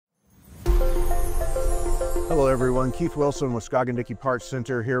Hello everyone, Keith Wilson with Skoggin-Dickey Parts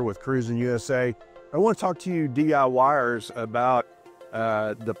Center here with Cruising USA. I want to talk to you DIYers about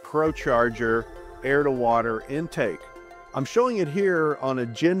the ProCharger air-to-water intake. I'm showing it here on a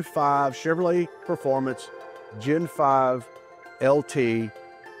Gen 5 Chevrolet Performance Gen 5 LT,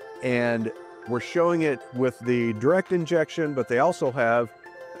 and we're showing it with the direct injection, but they also have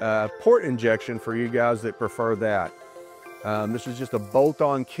port injection for you guys that prefer that. This is just a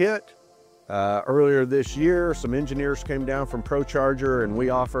bolt-on kit. Earlier this year, some engineers came down from ProCharger and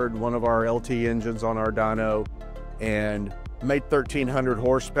we offered one of our LT engines on our dyno and made 1,300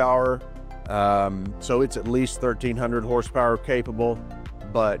 horsepower. So it's at least 1,300 horsepower capable.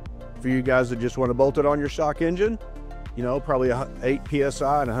 But for you guys that just want to bolt it on your stock engine, you know, probably 8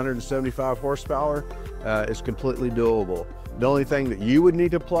 PSI and 175 horsepower is completely doable. The only thing that you would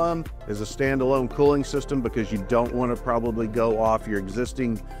need to plumb is a standalone cooling system because you don't want to probably go off your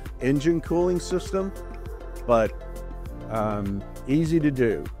existing engine cooling system, but easy to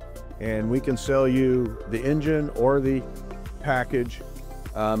do. And we can sell you the engine or the package.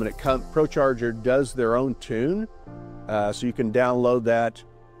 And ProCharger does their own tune, so you can download that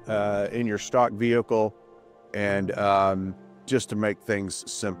in your stock vehicle and just to make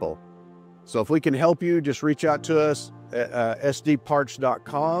things simple. So if we can help you, just reach out to us at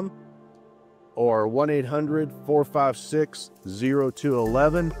sdparts.com or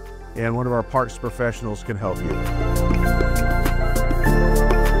 1-800-456-0211, and one of our parts professionals can help you.